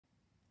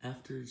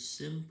After a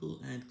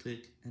simple ad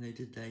click, and I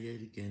did that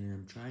yet again, and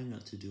I'm trying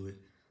not to do it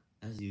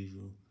as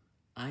usual,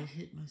 I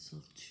hit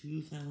myself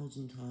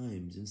 2,000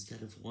 times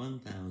instead of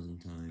 1,000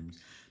 times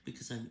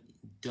because I'm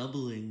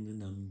doubling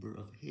the number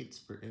of hits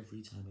for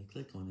every time I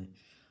click on it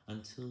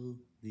until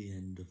the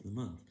end of the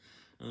month.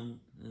 I'll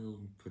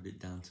put it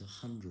down to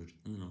 100,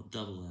 and then I'll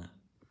double that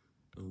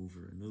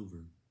over and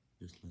over,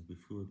 just like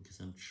before, because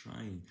I'm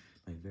trying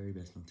my very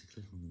best not to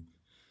click on them.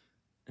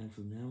 And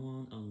from now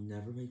on, I'll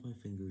never make my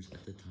fingers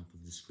at the top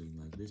of the screen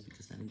like this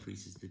because that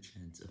increases the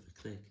chance of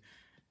a click.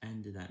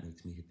 And that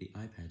makes me hit the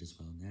iPad as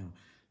well now,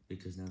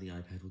 because now the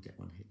iPad will get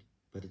one hit.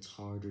 But it's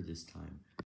harder this time.